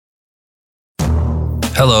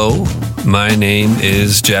Hello, my name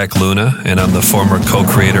is Jack Luna, and I'm the former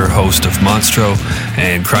co-creator, host of Monstro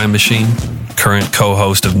and Crime Machine, current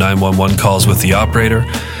co-host of 911 Calls with the Operator,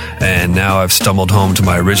 and now I've stumbled home to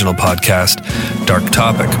my original podcast, Dark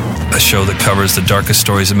Topic, a show that covers the darkest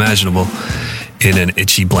stories imaginable in an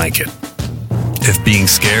itchy blanket. If being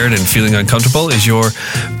scared and feeling uncomfortable is your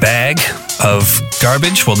bag of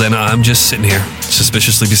garbage, well then I'm just sitting here,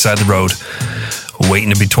 suspiciously beside the road,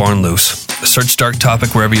 waiting to be torn loose. Search Dark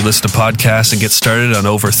Topic wherever you listen to podcasts and get started on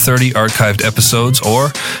over 30 archived episodes, or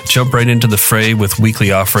jump right into the fray with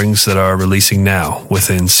weekly offerings that are releasing now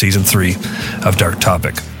within Season 3 of Dark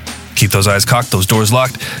Topic. Keep those eyes cocked, those doors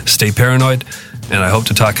locked, stay paranoid, and I hope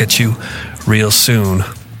to talk at you real soon.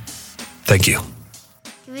 Thank you.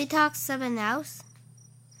 Can we talk something else?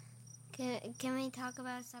 Can we talk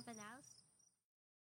about something else?